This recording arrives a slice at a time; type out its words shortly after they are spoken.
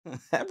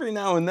Every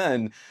now and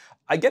then,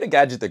 I get a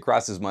gadget that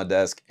crosses my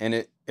desk, and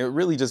it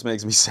really just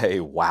makes me say,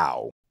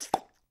 wow.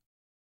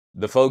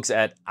 The folks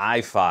at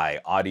iFi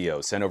Audio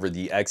sent over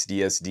the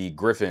xDSD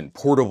Gryphon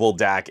portable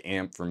DAC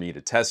amp for me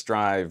to test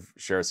drive,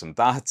 share some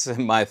thoughts,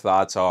 and my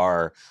thoughts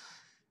are,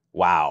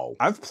 wow.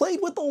 I've played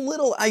with a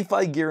little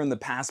iFi gear in the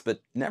past,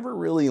 but never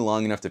really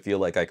long enough to feel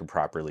like I could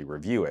properly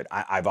review it.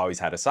 I've always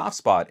had a soft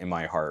spot in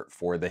my heart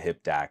for the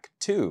hip DAC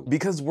too,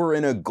 because we're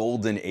in a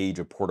golden age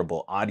of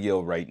portable audio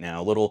right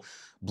now. Little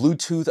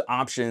Bluetooth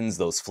options,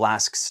 those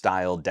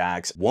flask-style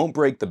DACs won't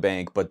break the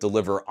bank, but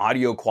deliver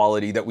audio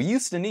quality that we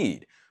used to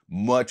need.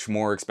 Much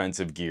more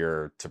expensive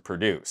gear to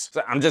produce.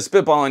 So I'm just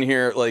spitballing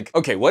here, like,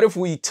 okay, what if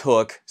we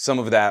took some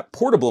of that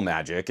portable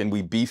magic and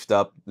we beefed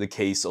up the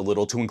case a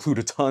little to include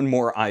a ton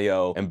more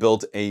I/O and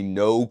built a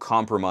no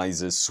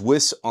compromises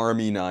Swiss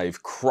Army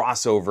knife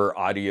crossover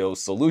audio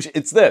solution?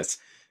 It's this.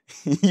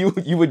 You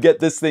would get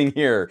this thing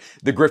here.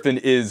 The Gryphon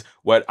is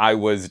what I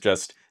was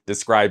just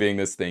describing.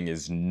 This thing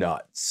is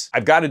nuts.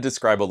 I've got to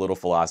describe a little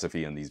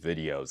philosophy in these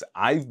videos.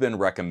 I've been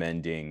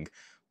recommending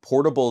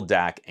portable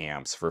DAC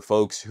amps for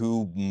folks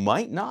who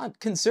might not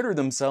consider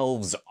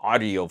themselves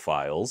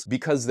audiophiles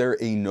because they're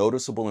a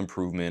noticeable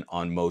improvement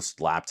on most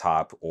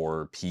laptop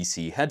or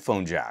PC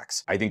headphone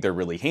jacks. I think they're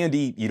really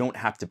handy. You don't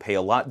have to pay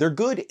a lot. They're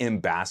good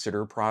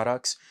ambassador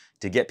products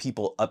to get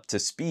people up to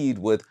speed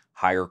with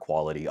higher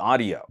quality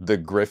audio. The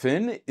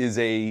Gryphon is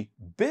a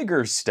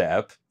bigger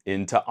step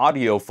into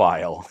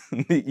audiophile.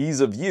 The ease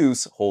of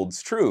use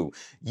holds true.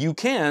 You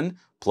can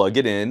plug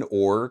it in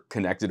or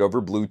connect it over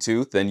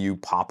Bluetooth, then you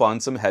pop on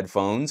some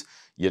headphones,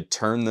 you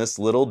turn this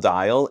little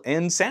dial,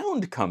 and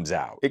sound comes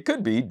out. It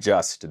could be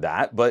just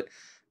that, but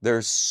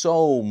there's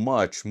so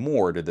much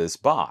more to this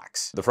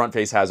box. The front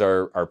face has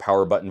our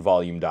power button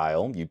volume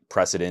dial. You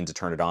press it in to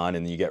turn it on,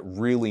 and then you get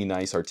really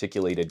nice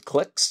articulated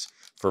clicks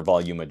for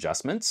volume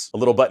adjustments. A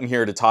little button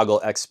here to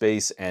toggle X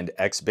space and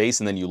X bass,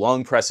 and then you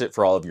long press it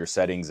for all of your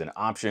settings and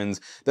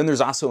options. Then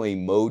there's also a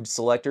mode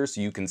selector,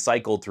 so you can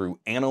cycle through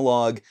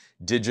analog,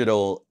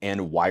 digital,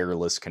 and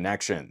wireless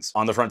connections.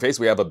 On the front face,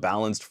 we have a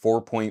balanced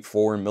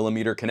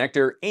 4.4mm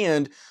connector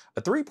and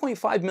a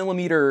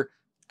 3.5mm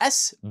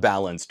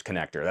S-balanced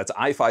connector. That's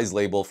iFi's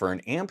label for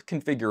an amp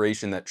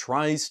configuration that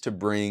tries to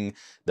bring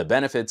the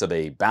benefits of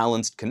a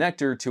balanced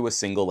connector to a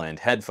single-end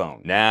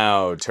headphone.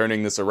 Now,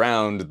 turning this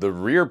around, the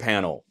rear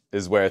panel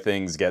is where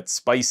things get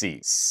spicy.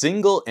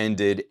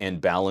 Single-ended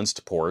and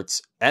balanced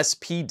ports,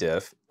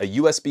 SP-diff, a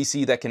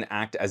USB-C that can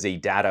act as a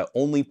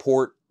data-only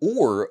port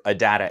or a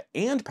data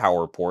and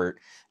power port,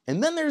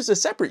 and then there's a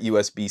separate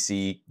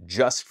USB-C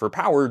just for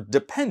power,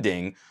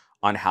 depending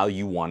on how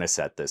you want to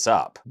set this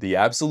up. The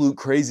absolute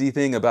crazy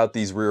thing about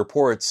these rear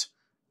ports,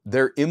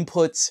 they're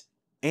inputs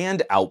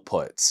and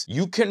outputs.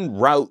 You can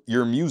route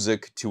your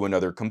music to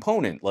another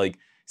component, like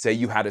say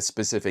you had a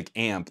specific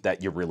amp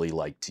that you really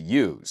like to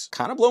use.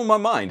 Kind of blowing my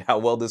mind how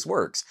well this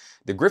works.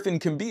 The Gryphon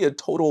can be a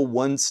total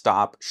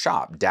one-stop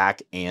shop,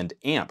 DAC and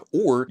amp,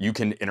 or you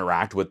can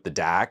interact with the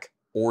DAC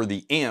or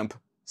the amp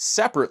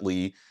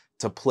separately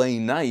to play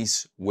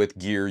nice with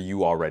gear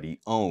you already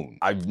own.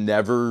 I've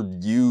never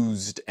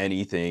used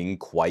anything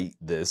quite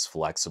this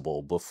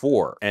flexible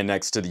before. And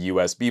next to the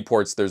USB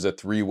ports, there's a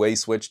three-way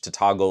switch to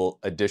toggle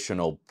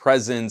additional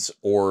presence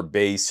or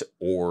bass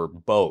or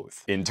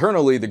both.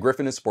 Internally, the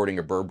Gryphon is sporting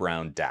a Burr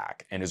Brown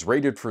DAC and is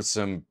rated for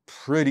some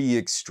pretty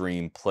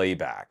extreme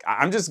playback.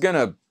 I'm just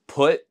gonna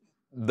put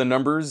the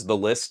numbers, the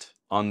list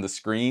on the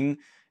screen.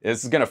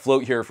 This is gonna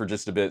float here for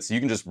just a bit so you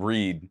can just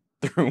read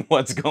through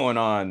what's going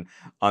on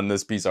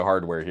this piece of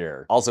hardware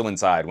here. Also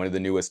inside, one of the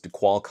newest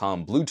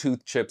Qualcomm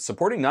Bluetooth chips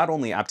supporting not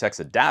only aptX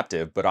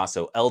adaptive, but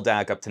also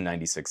LDAC up to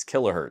 96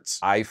 kilohertz.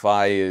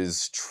 iFi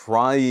is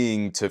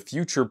trying to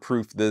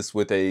future-proof this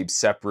with a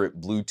separate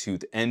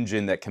Bluetooth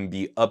engine that can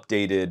be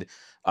updated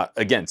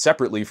again,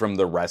 separately from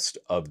the rest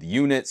of the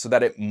unit so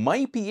that it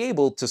might be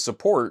able to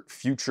support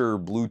future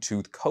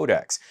Bluetooth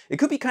codecs. It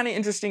could be kind of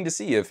interesting to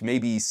see if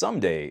maybe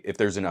someday, if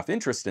there's enough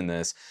interest in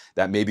this,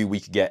 that maybe we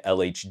could get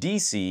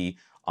LHDC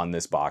on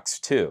this box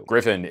too.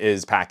 Gryphon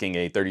is packing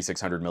a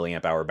 3600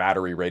 milliamp hour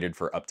battery rated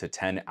for up to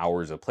 10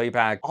 hours of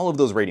playback. All of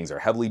those ratings are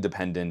heavily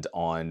dependent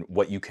on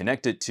what you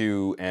connect it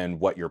to and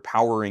what you're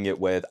powering it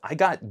with. I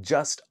got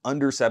just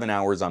under 7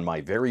 hours on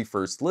my very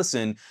first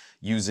listen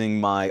using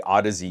my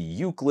Odyssey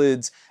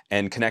Euclids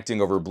and connecting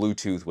over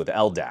Bluetooth with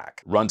LDAC.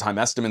 Runtime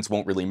estimates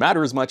won't really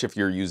matter as much if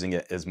you're using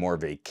it as more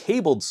of a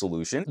cabled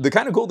solution. The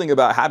kind of cool thing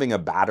about having a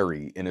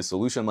battery in a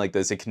solution like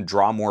this, it can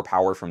draw more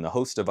power from the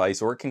host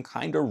device, or it can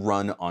kind of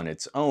run on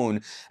its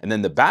own. And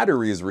then the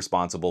battery is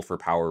responsible for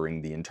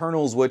powering the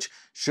internals, which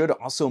should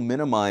also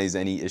minimize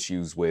any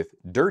issues with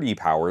dirty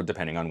power,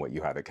 depending on what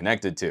you have it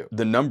connected to.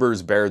 The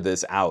numbers bear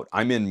this out.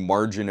 I'm in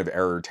margin of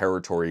error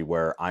territory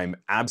where I'm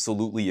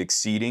absolutely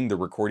exceeding the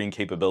recording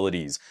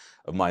capabilities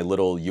of my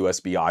little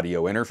USB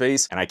audio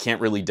interface, and I can't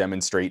really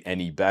demonstrate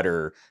any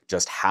better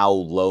just how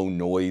low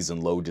noise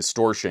and low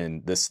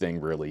distortion this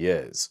thing really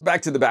is.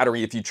 Back to the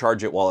battery, if you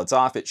charge it while it's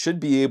off, it should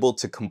be able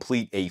to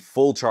complete a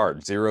full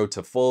charge, 0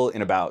 to full,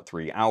 in about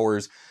 3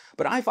 hours.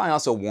 But iFi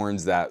also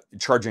warns that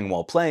charging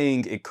while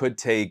playing, it could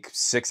take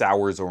 6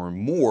 hours or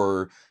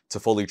more to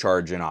fully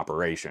charge in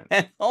operation.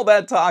 And all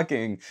that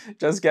talking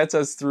just gets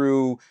us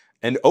through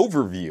an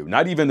overview,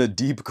 not even a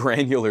deep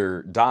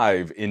granular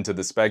dive into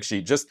the spec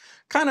sheet, just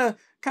kind of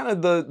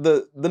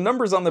the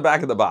numbers on the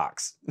back of the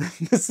box.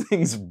 This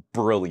thing's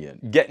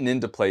brilliant. Getting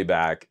into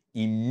playback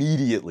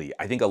immediately,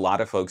 I think a lot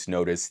of folks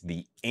notice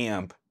the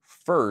amp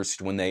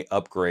first when they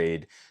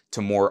upgrade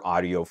to more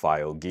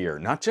audiophile gear.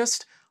 Not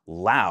just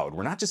loud.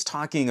 We're not just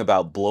talking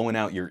about blowing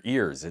out your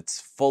ears.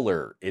 It's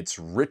fuller, it's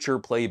richer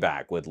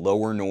playback with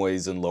lower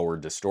noise and lower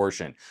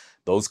distortion.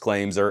 Those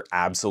claims are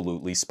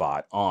absolutely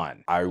spot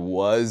on. I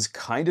was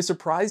kind of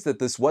surprised that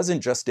this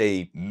wasn't just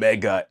a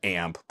mega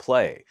amp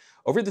play.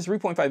 Over the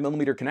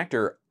 3.5mm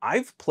connector,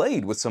 I've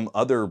played with some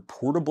other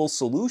portable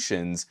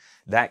solutions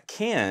that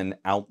can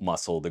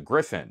outmuscle the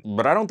Gryphon,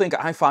 but I don't think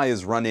iFi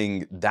is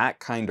running that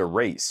kind of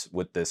race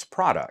with this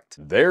product.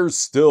 There's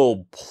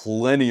still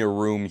plenty of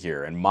room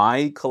here, and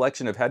my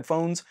collection of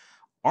headphones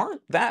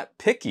aren't that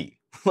picky.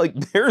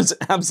 Like, there's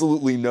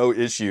absolutely no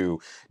issue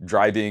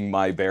driving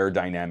my Bear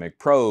Dynamic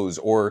Pros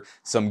or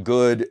some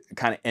good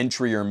kind of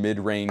entry or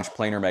mid-range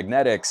planar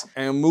magnetics,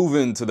 and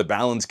moving to the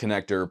balance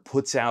connector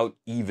puts out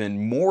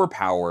even more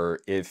power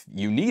if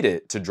you need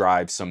it to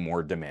drive some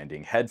more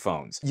demanding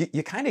headphones.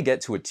 You kind of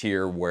get to a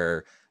tier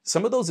where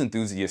some of those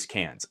enthusiast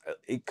cans,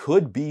 it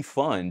could be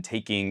fun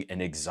taking an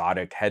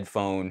exotic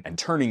headphone and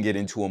turning it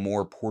into a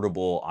more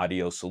portable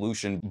audio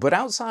solution, but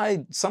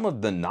outside some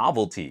of the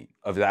novelty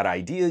of that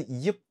idea,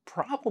 you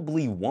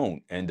probably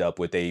won't end up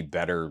with a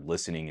better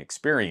listening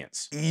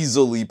experience.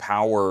 Easily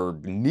power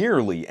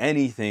nearly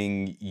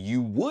anything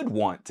you would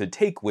want to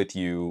take with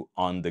you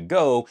on the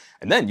go,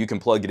 and then you can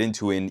plug it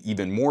into an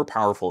even more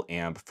powerful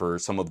amp for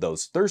some of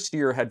those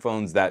thirstier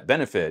headphones that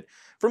benefit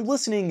from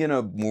listening in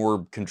a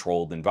more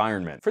controlled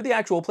environment. For the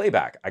actual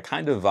playback, I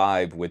kind of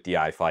vibe with the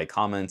iFi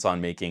comments on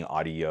making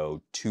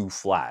audio too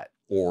flat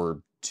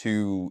or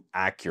too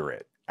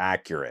accurate.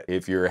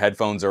 If your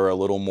headphones are a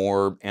little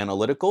more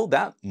analytical,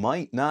 that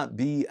might not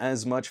be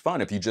as much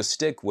fun if you just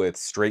stick with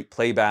straight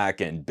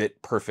playback and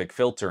bit perfect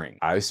filtering.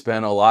 I've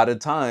spent a lot of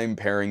time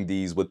pairing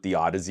these with the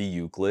Odyssey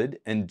Euclid,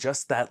 and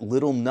just that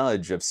little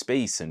nudge of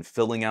space and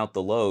filling out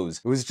the lows,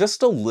 it was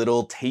just a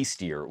little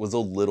tastier. It was a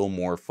little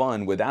more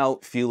fun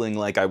without feeling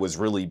like I was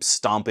really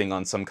stomping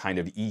on some kind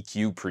of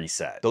EQ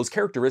preset. Those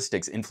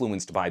characteristics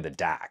influenced by the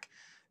DAC.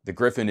 The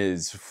Gryphon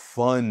is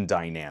fun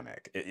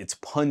dynamic, it's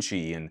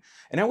punchy, and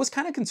I was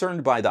kind of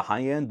concerned by the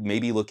high end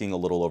maybe looking a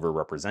little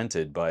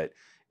overrepresented, but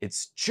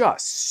it's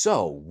just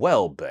so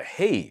well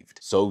behaved.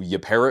 So you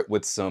pair it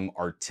with some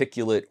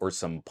articulate or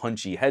some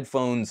punchy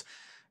headphones,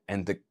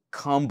 and the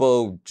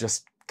combo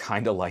just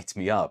kind of lights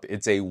me up.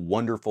 It's a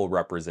wonderful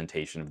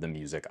representation of the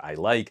music I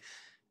like,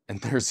 and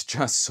there's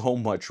just so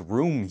much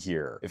room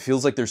here. It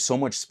feels like there's so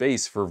much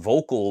space for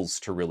vocals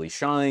to really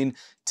shine,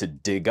 to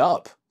dig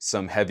up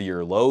some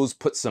heavier lows,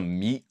 put some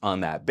meat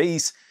on that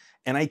bass,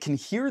 and I can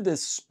hear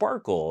this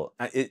sparkle.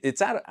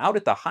 It's out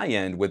at the high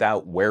end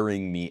without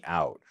wearing me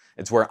out.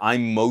 It's where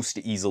I'm most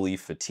easily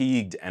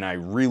fatigued, and I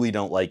really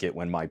don't like it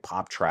when my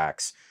pop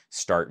tracks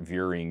start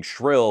veering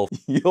shrill.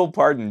 You'll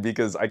pardon,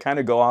 because I kind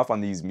of go off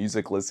on these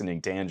music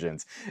listening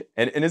tangents,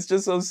 and it's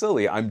just so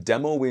silly. I'm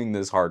demoing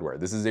this hardware.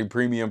 This is a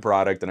premium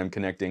product, and I'm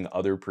connecting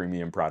other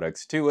premium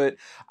products to it.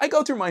 I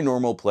go through my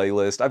normal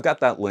playlist. I've got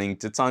that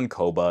linked. It's on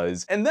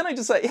Qobuz. And then I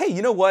just say, hey,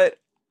 you know what?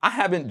 I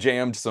haven't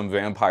jammed some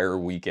Vampire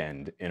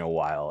Weekend in a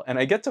while, and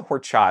I get to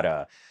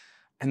Horchata,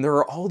 and there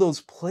are all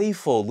those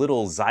playful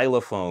little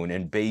xylophone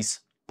and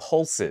bass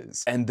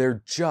pulses, and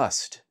they're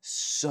just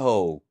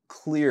so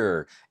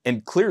clear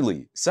and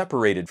clearly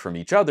separated from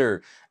each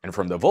other and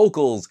from the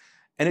vocals,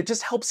 and it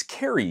just helps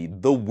carry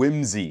the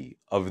whimsy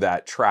of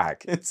that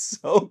track. It's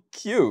so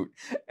cute.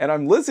 And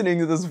I'm listening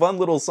to this fun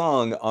little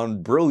song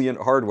on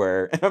brilliant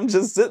hardware, and I'm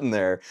just sitting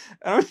there,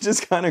 and I'm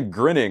just kind of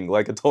grinning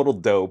like a total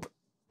dope.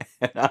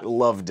 And I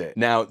loved it.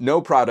 Now, no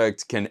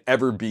product can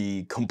ever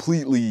be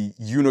completely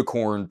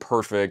unicorn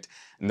perfect,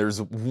 and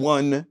there's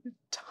one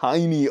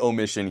tiny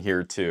omission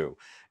here too.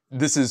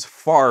 This is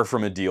far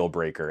from a deal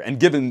breaker, and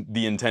given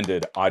the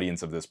intended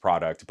audience of this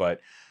product, but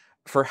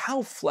for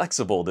how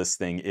flexible this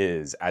thing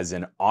is as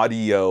an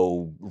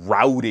audio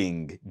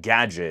routing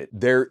gadget,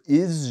 there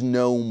is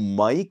no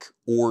mic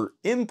or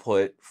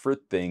input for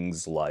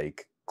things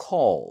like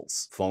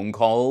calls, phone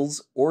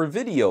calls, or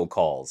video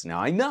calls. Now,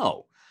 I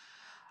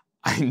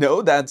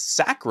know that's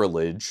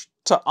sacrilege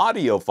to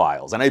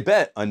audiophiles, and I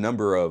bet a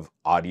number of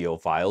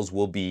audiophiles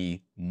will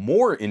be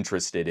more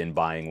interested in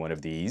buying one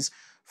of these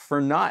for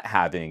not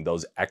having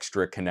those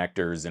extra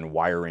connectors and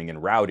wiring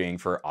and routing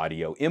for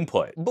audio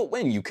input. But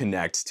when you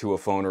connect to a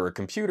phone or a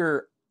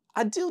computer,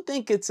 I do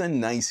think it's a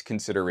nice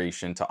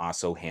consideration to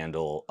also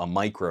handle a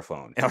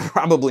microphone. And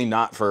probably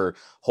not for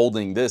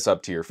holding this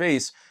up to your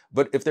face,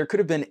 but if there could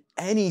have been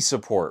any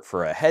support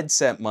for a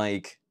headset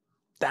mic,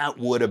 that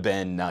would have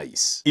been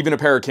nice. Even a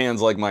pair of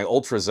cans like my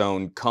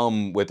Ultrazone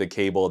come with a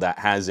cable that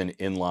has an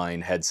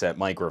inline headset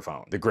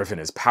microphone. The Gryphon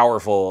is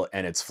powerful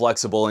and it's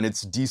flexible and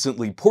it's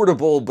decently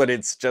portable, but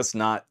it's just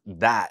not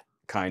that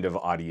kind of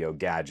audio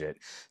gadget.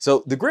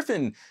 So the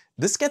Gryphon,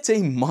 this gets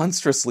a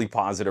monstrously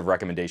positive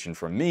recommendation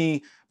from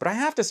me, but I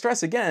have to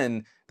stress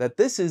again that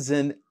this is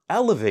an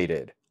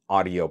elevated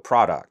audio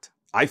product.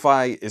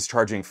 iFi is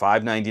charging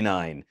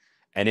 $5.99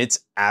 and it's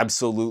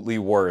absolutely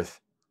worth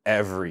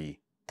every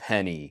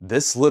penny.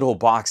 This little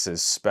box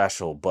is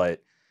special,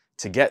 but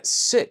to get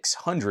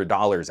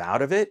 $600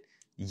 out of it,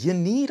 you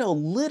need a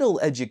little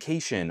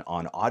education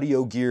on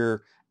audio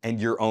gear and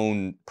your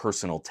own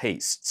personal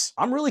tastes.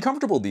 I'm really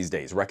comfortable these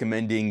days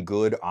recommending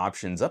good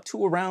options up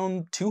to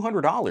around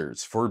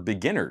 $200 for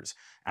beginners.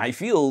 I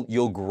feel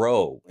you'll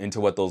grow into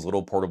what those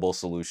little portable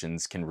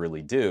solutions can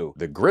really do.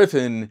 The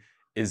Gryphon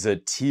is a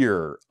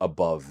tier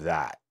above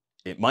that.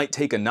 It might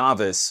take a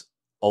novice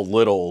a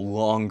little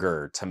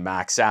longer to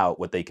max out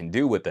what they can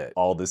do with it.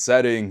 All the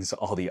settings,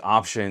 all the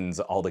options,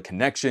 all the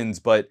connections,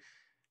 but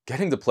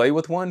getting to play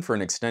with one for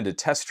an extended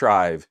test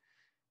drive,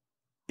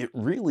 it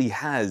really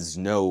has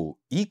no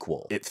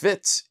equal. It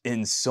fits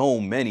in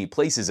so many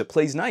places. It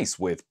plays nice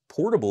with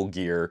portable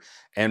gear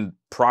and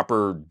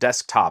proper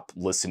desktop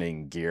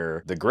listening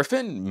gear. The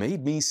Gryphon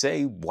made me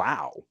say,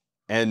 wow.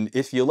 And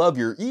if you love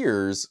your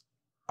ears,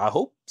 I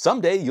hope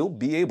someday you'll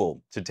be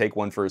able to take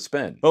one for a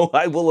spin. Oh,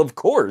 I will, of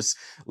course,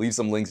 leave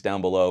some links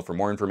down below for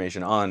more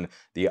information on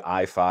the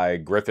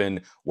iFi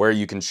Gryphon, where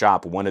you can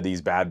shop one of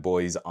these bad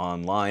boys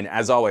online.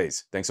 As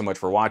always, thanks so much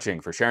for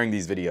watching, for sharing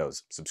these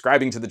videos,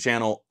 subscribing to the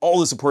channel. All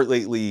the support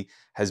lately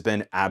has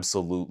been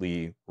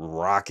absolutely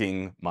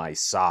rocking my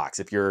socks.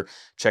 If you're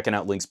checking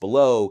out links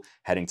below,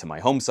 heading to my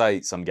home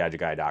site,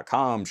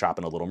 SomeGadgetGuy.com,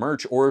 shopping a little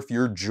merch, or if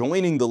you're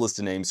joining the list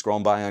of names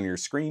scrolling by on your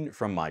screen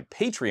from my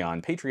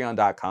Patreon,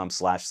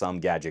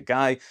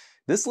 patreon.com/SomeGadgetGuy,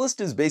 this list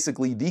is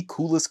basically the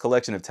coolest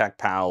collection of tech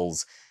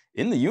pals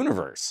in the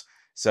universe.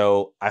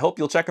 So I hope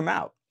you'll check them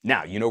out.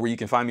 Now, you know where you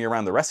can find me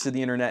around the rest of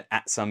the internet,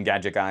 at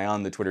SomeGadgetGuy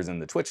on the Twitters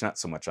and the Twitch, not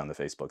so much on the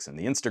Facebooks and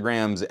the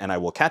Instagrams, and I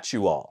will catch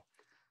you all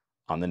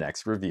on the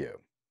next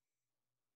review.